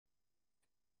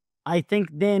I think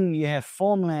then you have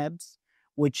Formlabs,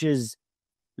 which is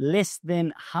less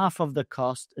than half of the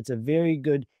cost. It's a very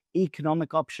good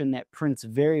economic option that prints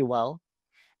very well.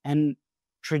 And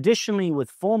traditionally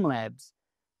with Formlabs,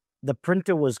 the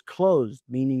printer was closed,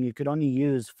 meaning you could only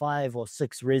use 5 or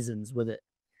 6 resins with it.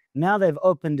 Now they've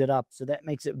opened it up, so that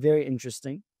makes it very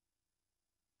interesting.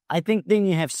 I think then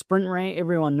you have SprintRay.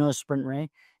 Everyone knows SprintRay.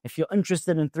 If you're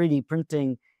interested in 3D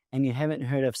printing and you haven't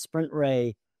heard of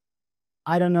SprintRay,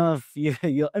 I don't know if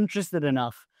you're interested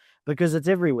enough because it's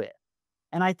everywhere.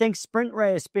 And I think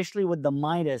SprintRay, especially with the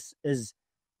Midas, is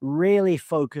really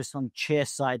focused on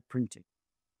chair-side printing.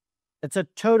 It's a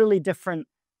totally different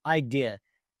idea.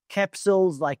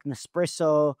 Capsules like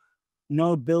Nespresso,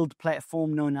 no build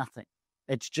platform, no nothing.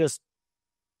 It's just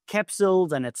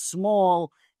capsules and it's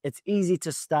small. It's easy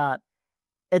to start.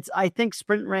 I think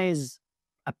SprintRay is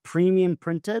a premium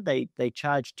printer. They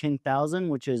charge 10,000,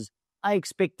 which is, I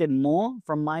expected more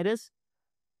from Midas,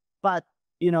 but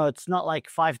it's not like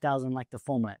 5,000 like the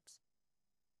Formlabs.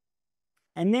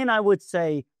 And then I would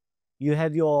say you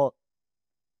have your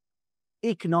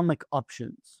economic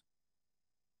options,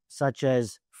 such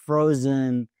as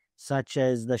Phrozen, such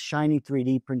as the Shiny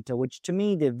 3D printer, which to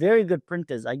me, they're very good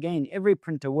printers. Again, every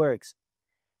printer works.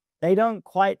 They don't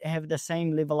quite have the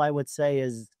same level, I would say,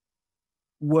 as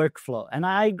workflow. And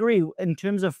I agree, in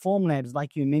terms of Formlabs,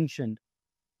 like you mentioned,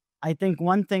 I think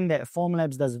one thing that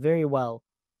Formlabs does very well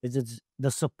is it's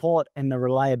the support and the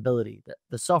reliability.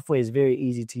 The software is very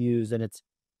easy to use, and it's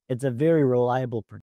a very reliable printer.